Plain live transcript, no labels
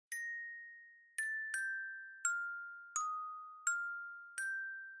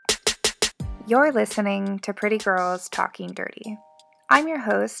You're listening to Pretty Girls Talking Dirty. I'm your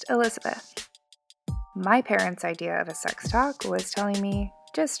host, Elizabeth. My parents' idea of a sex talk was telling me,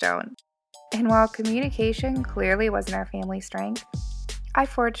 just don't. And while communication clearly wasn't our family strength, I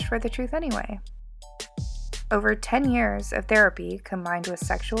forged for the truth anyway. Over 10 years of therapy combined with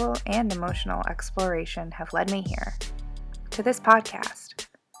sexual and emotional exploration have led me here, to this podcast.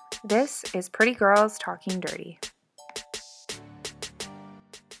 This is Pretty Girls Talking Dirty.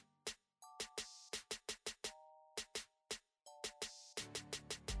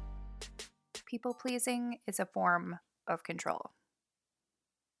 People-pleasing is a form of control.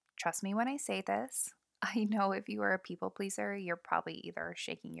 Trust me when I say this. I know if you are a people pleaser, you're probably either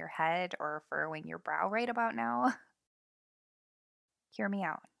shaking your head or furrowing your brow right about now. Hear me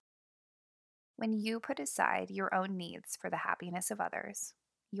out. When you put aside your own needs for the happiness of others,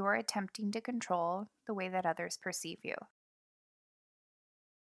 you're attempting to control the way that others perceive you.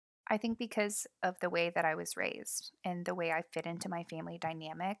 I think because of the way that I was raised and the way I fit into my family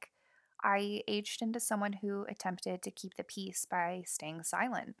dynamic, I aged into someone who attempted to keep the peace by staying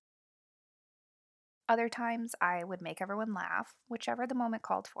silent. Other times, I would make everyone laugh, whichever the moment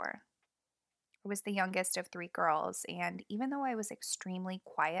called for. I was the youngest of three girls, and even though I was extremely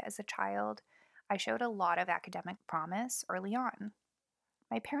quiet as a child, I showed a lot of academic promise early on.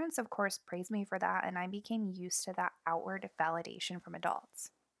 My parents, of course, praised me for that, and I became used to that outward validation from adults.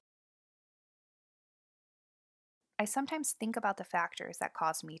 I sometimes think about the factors that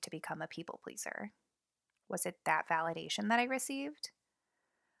caused me to become a people pleaser. Was it that validation that I received?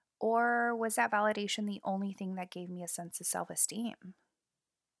 Or was that validation the only thing that gave me a sense of self esteem?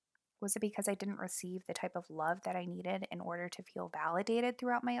 Was it because I didn't receive the type of love that I needed in order to feel validated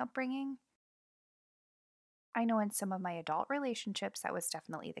throughout my upbringing? I know in some of my adult relationships that was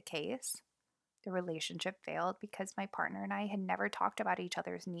definitely the case. The relationship failed because my partner and I had never talked about each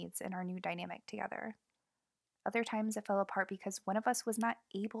other's needs in our new dynamic together. Other times it fell apart because one of us was not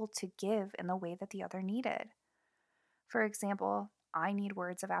able to give in the way that the other needed. For example, I need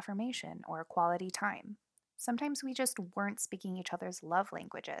words of affirmation or quality time. Sometimes we just weren't speaking each other's love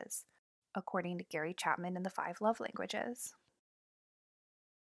languages, according to Gary Chapman in the 5 Love Languages.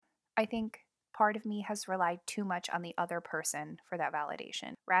 I think part of me has relied too much on the other person for that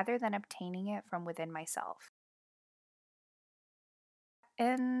validation, rather than obtaining it from within myself.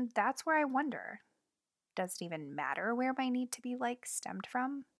 And that's where I wonder, does it even matter where my need to be liked stemmed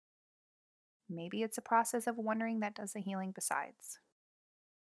from? Maybe it's a process of wondering that does the healing besides.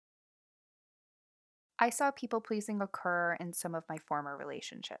 I saw people pleasing occur in some of my former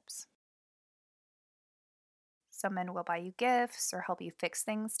relationships. Some men will buy you gifts or help you fix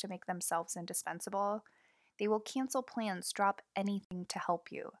things to make themselves indispensable. They will cancel plans, drop anything to help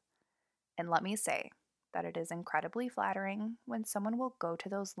you. And let me say that it is incredibly flattering when someone will go to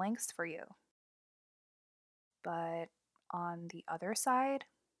those lengths for you. But on the other side,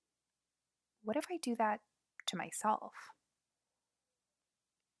 what if I do that to myself?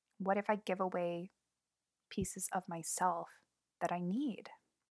 What if I give away pieces of myself that I need?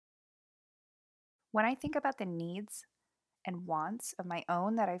 When I think about the needs and wants of my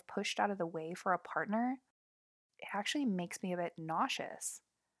own that I've pushed out of the way for a partner, it actually makes me a bit nauseous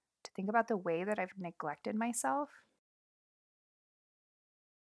to think about the way that I've neglected myself.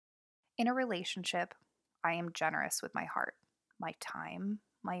 In a relationship, I am generous with my heart, my time,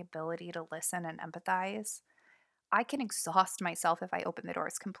 my ability to listen and empathize. I can exhaust myself if I open the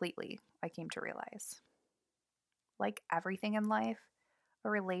doors completely, I came to realize. Like everything in life, a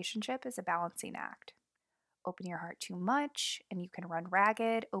relationship is a balancing act. Open your heart too much, and you can run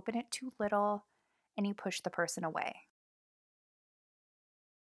ragged. Open it too little, and you push the person away.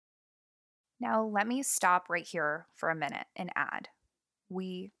 Now, let me stop right here for a minute and add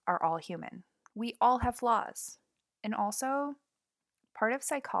we are all human. We all have flaws. And also, part of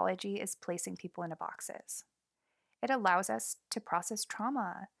psychology is placing people into boxes. It allows us to process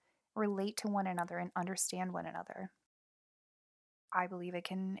trauma, relate to one another, and understand one another. I believe it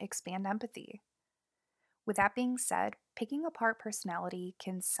can expand empathy. With that being said, picking apart personality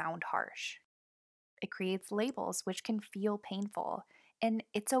can sound harsh. It creates labels which can feel painful, and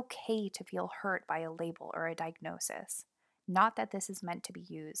it's okay to feel hurt by a label or a diagnosis. Not that this is meant to be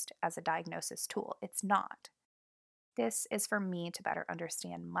used as a diagnosis tool, it's not. This is for me to better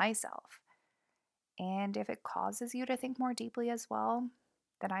understand myself. And if it causes you to think more deeply as well,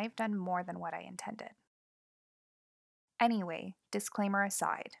 then I've done more than what I intended. Anyway, disclaimer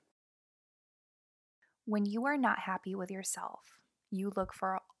aside, when you are not happy with yourself, you look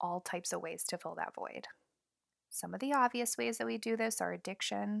for all types of ways to fill that void. Some of the obvious ways that we do this are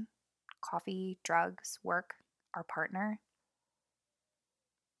addiction, coffee, drugs, work, our partner.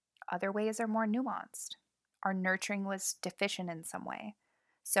 Other ways are more nuanced. Our nurturing was deficient in some way,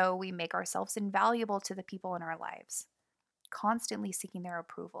 so we make ourselves invaluable to the people in our lives, constantly seeking their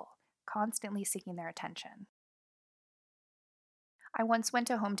approval, constantly seeking their attention. I once went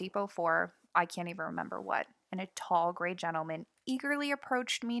to Home Depot for, I can't even remember what, and a tall gray gentleman eagerly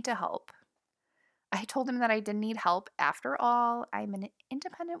approached me to help. I told him that I didn't need help. After all, I'm an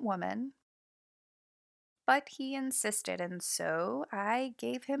independent woman. But he insisted, and so I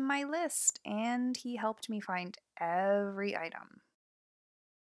gave him my list, and he helped me find every item.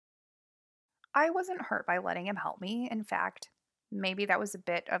 I wasn't hurt by letting him help me. In fact, maybe that was a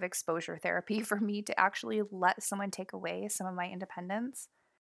bit of exposure therapy for me to actually let someone take away some of my independence.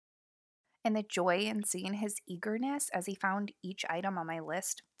 And the joy in seeing his eagerness as he found each item on my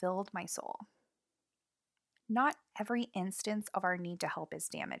list filled my soul. Not every instance of our need to help is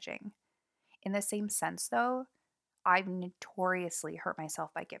damaging. In the same sense, though, I've notoriously hurt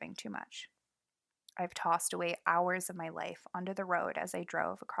myself by giving too much. I've tossed away hours of my life onto the road as I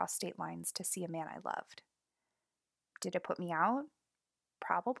drove across state lines to see a man I loved. Did it put me out?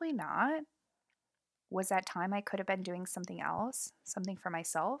 Probably not. Was that time I could have been doing something else, something for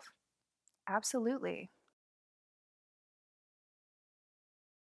myself? Absolutely.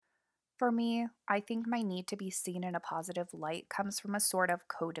 For me, I think my need to be seen in a positive light comes from a sort of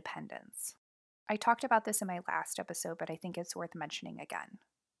codependence. I talked about this in my last episode, but I think it's worth mentioning again.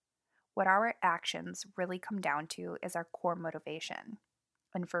 What our actions really come down to is our core motivation.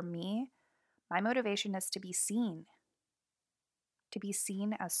 And for me, my motivation is to be seen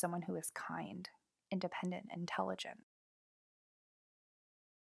as someone who is kind, independent, intelligent.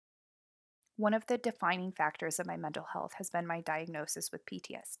 One of the defining factors of my mental health has been my diagnosis with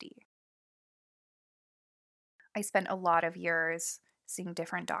PTSD. I spent a lot of years seeing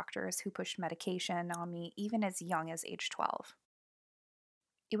different doctors who pushed medication on me even as young as age 12.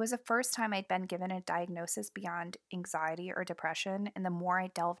 It was the first time I'd been given a diagnosis beyond anxiety or depression, and the more I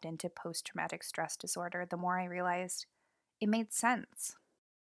delved into post traumatic stress disorder, the more I realized it made sense.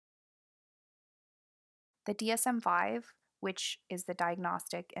 The DSM 5, which is the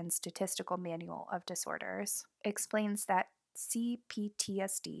Diagnostic and Statistical Manual of Disorders, explains that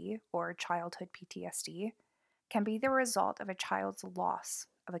CPTSD, or childhood PTSD, can be the result of a child's loss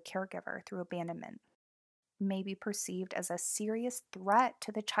of a caregiver through abandonment, may be perceived as a serious threat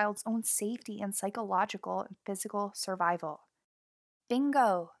to the child's own safety and psychological and physical survival.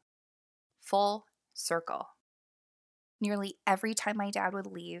 Bingo! Full circle. Nearly every time my dad would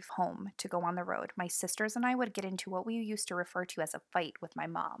leave home to go on the road, my sisters and I would get into what we used to refer to as a fight with my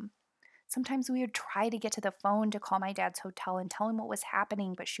mom. Sometimes we would try to get to the phone to call my dad's hotel and tell him what was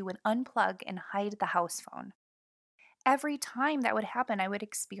happening, but she would unplug and hide the house phone. Every time that would happen, I would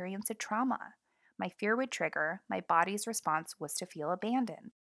experience a trauma. My fear would trigger, my body's response was to feel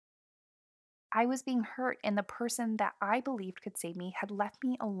abandoned. I was being hurt, and the person that I believed could save me had left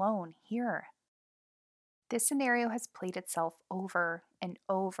me alone here. This scenario has played itself over and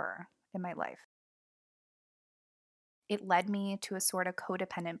over in my life. It led me to a sort of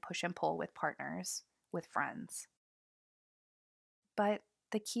codependent push and pull with partners, with friends. But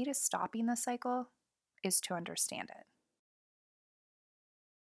the key to stopping the cycle is to understand it.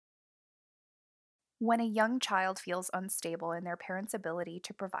 When a young child feels unstable in their parents' ability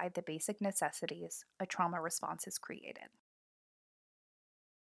to provide the basic necessities, a trauma response is created.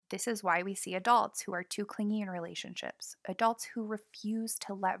 This is why we see adults who are too clingy in relationships, adults who refuse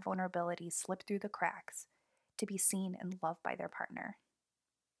to let vulnerability slip through the cracks, to be seen and loved by their partner.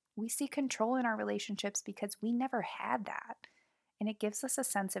 We see control in our relationships because we never had that, and it gives us a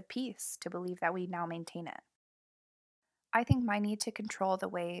sense of peace to believe that we now maintain it. I think my need to control the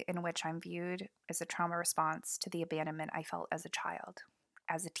way in which I'm viewed is a trauma response to the abandonment I felt as a child.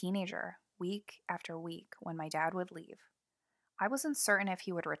 As a teenager, week after week, when my dad would leave, I wasn't certain if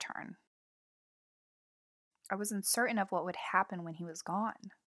he would return. I wasn't certain of what would happen when he was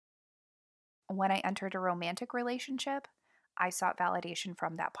gone. When I entered a romantic relationship, I sought validation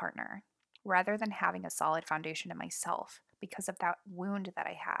from that partner, rather than having a solid foundation in myself because of that wound that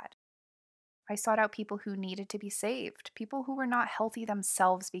I had. I sought out people who needed to be saved, people who were not healthy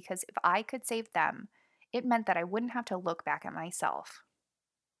themselves, because if I could save them, it meant that I wouldn't have to look back at myself.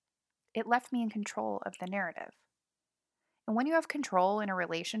 It left me in control of the narrative. And when you have control in a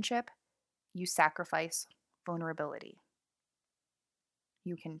relationship, you sacrifice vulnerability.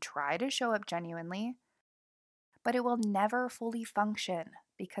 You can try to show up genuinely, but it will never fully function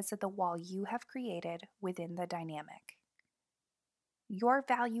because of the wall you have created within the dynamic. Your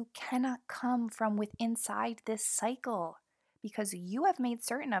value cannot come from inside this cycle because you have made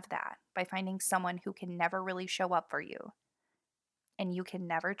certain of that by finding someone who can never really show up for you. And you can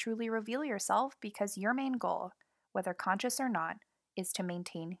never truly reveal yourself because your main goal, whether conscious or not, is to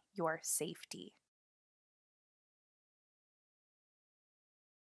maintain your safety.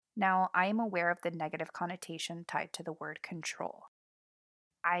 Now, I am aware of the negative connotation tied to the word control.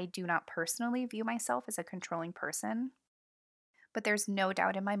 I do not personally view myself as a controlling person, but there's no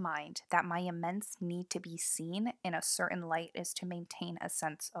doubt in my mind that my immense need to be seen in a certain light is to maintain a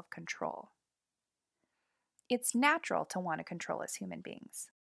sense of control. It's natural to want to control as human beings.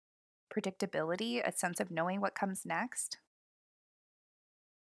 Predictability, a sense of knowing what comes next.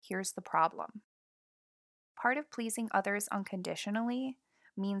 Here's the problem. Part of pleasing others unconditionally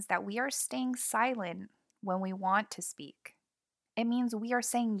means that we are staying silent when we want to speak. It means we are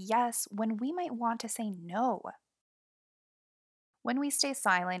saying yes when we might want to say no. When we stay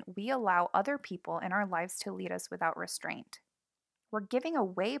silent, we allow other people in our lives to lead us without restraint. We're giving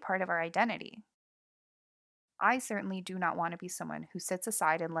away part of our identity. I certainly do not want to be someone who sits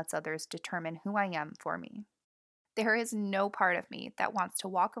aside and lets others determine who I am for me. There is no part of me that wants to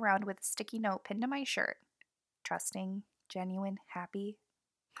walk around with a sticky note pinned to my shirt. Trusting, genuine, happy.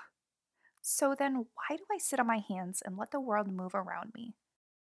 So then, why do I sit on my hands and let the world move around me?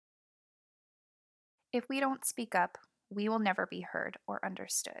 If we don't speak up, we will never be heard or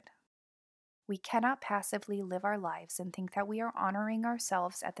understood. We cannot passively live our lives and think that we are honoring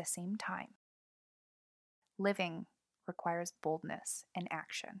ourselves at the same time. Living requires boldness and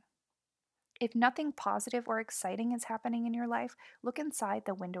action. If nothing positive or exciting is happening in your life, look inside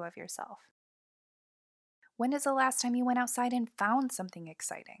the window of yourself. When is the last time you went outside and found something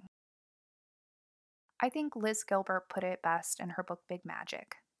exciting? I think Liz Gilbert put it best in her book Big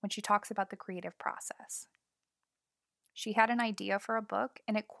Magic when she talks about the creative process. She had an idea for a book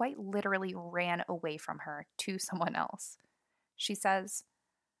and it quite literally ran away from her to someone else. She says,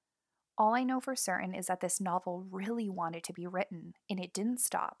 "All I know for certain is that this novel really wanted to be written, and it didn't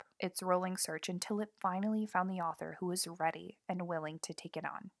stop its rolling search until it finally found the author who was ready and willing to take it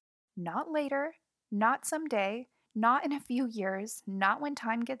on. Not later, not someday, not in a few years, not when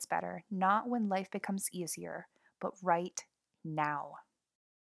time gets better, not when life becomes easier, but right now."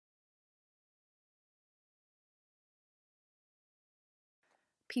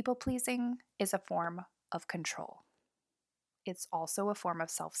 People pleasing is a form of control. It's also a form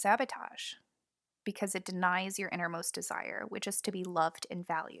of self sabotage because it denies your innermost desire, which is to be loved and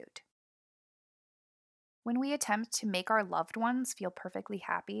valued. When we attempt to make our loved ones feel perfectly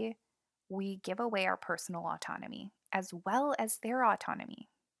happy, we give away our personal autonomy as well as their autonomy.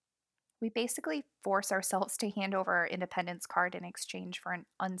 We basically force ourselves to hand over our independence card in exchange for an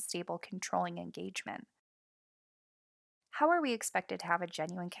unstable, controlling engagement. How are we expected to have a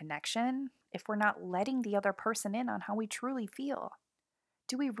genuine connection if we're not letting the other person in on how we truly feel?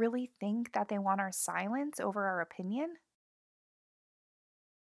 Do we really think that they want our silence over our opinion?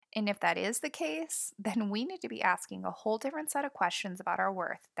 And if that is the case, then we need to be asking a whole different set of questions about our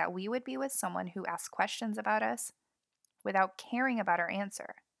worth that we would be with someone who asks questions about us without caring about our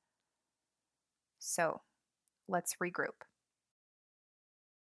answer. So, let's regroup.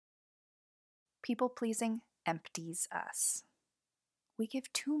 People pleasing empties us. We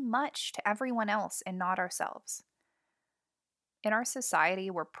give too much to everyone else and not ourselves. In our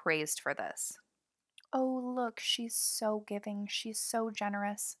society, we're praised for this. "Oh, look, she's so giving, she's so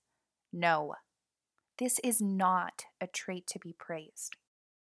generous." No, this is not a trait to be praised.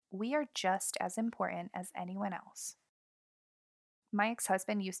 We are just as important as anyone else. My ex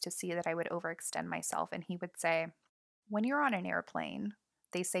husband used to see that I would overextend myself, and he would say, "When you're on an airplane,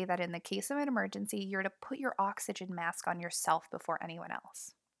 they say that in the case of an emergency, you're to put your oxygen mask on yourself before anyone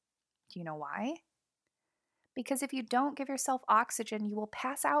else." Do you know why? Because if you don't give yourself oxygen, you will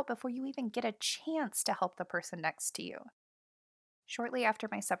pass out before you even get a chance to help the person next to you. Shortly after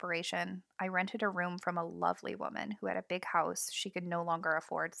my separation, I rented a room from a lovely woman who had a big house she could no longer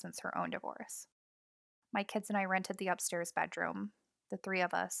afford since her own divorce. My kids and I rented the upstairs bedroom, the three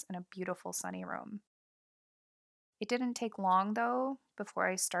of us in a beautiful sunny room. It didn't take long, though, before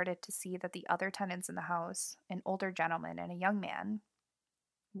I started to see that the other tenants in the house, an older gentleman and a young man,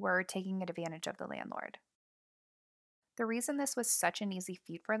 were taking advantage of the landlord. The reason this was such an easy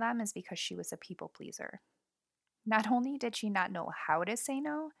feat for them is because she was a people pleaser. Not only did she not know how to say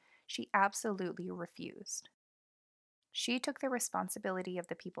no, she absolutely refused. She took the responsibility of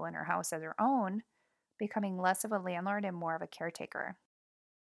the people in her house as her own, becoming less of a landlord and more of a caretaker.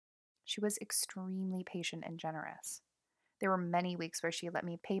 She was extremely patient and generous. There were many weeks where she let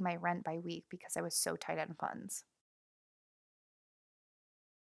me pay my rent by week because I was so tight on funds.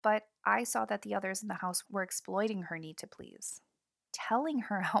 But I saw that the others in the house were exploiting her need to please, telling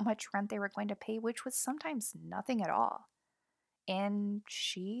her how much rent they were going to pay, which was sometimes nothing at all. and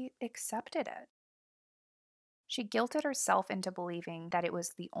she accepted it. She guilted herself into believing that it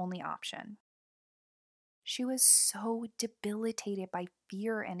was the only option. She was so debilitated by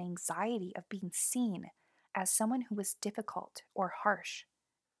fear and anxiety of being seen as someone who was difficult or harsh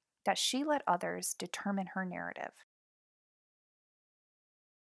that she let others determine her narrative.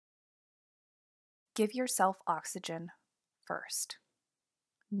 Give yourself oxygen first.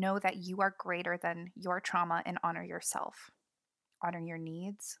 Know that you are greater than your trauma and honor yourself. Honor your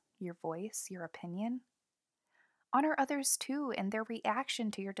needs, your voice, your opinion. Honor others too and their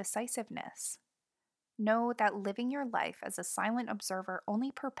reaction to your decisiveness. Know that living your life as a silent observer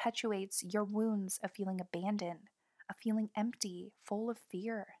only perpetuates your wounds of feeling abandoned, of feeling empty, full of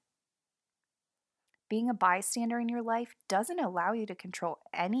fear. Being a bystander in your life doesn't allow you to control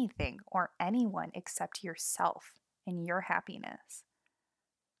anything or anyone except yourself and your happiness.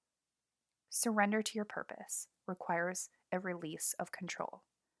 Surrender to your purpose requires a release of control.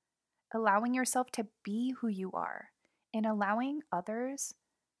 Allowing yourself to be who you are and allowing others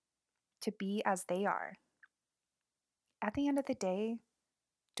to be as they are. At the end of the day,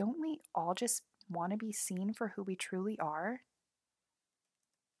 don't we all just want to be seen for who we truly are?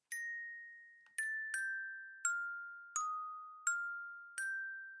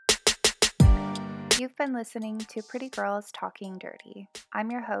 You've been listening to Pretty Girls Talking Dirty.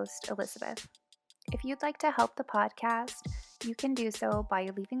 I'm your host, Elizabeth. If you'd like to help the podcast, you can do so by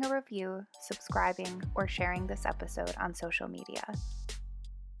leaving a review, subscribing, or sharing this episode on social media.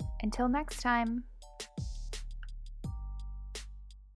 Until next time.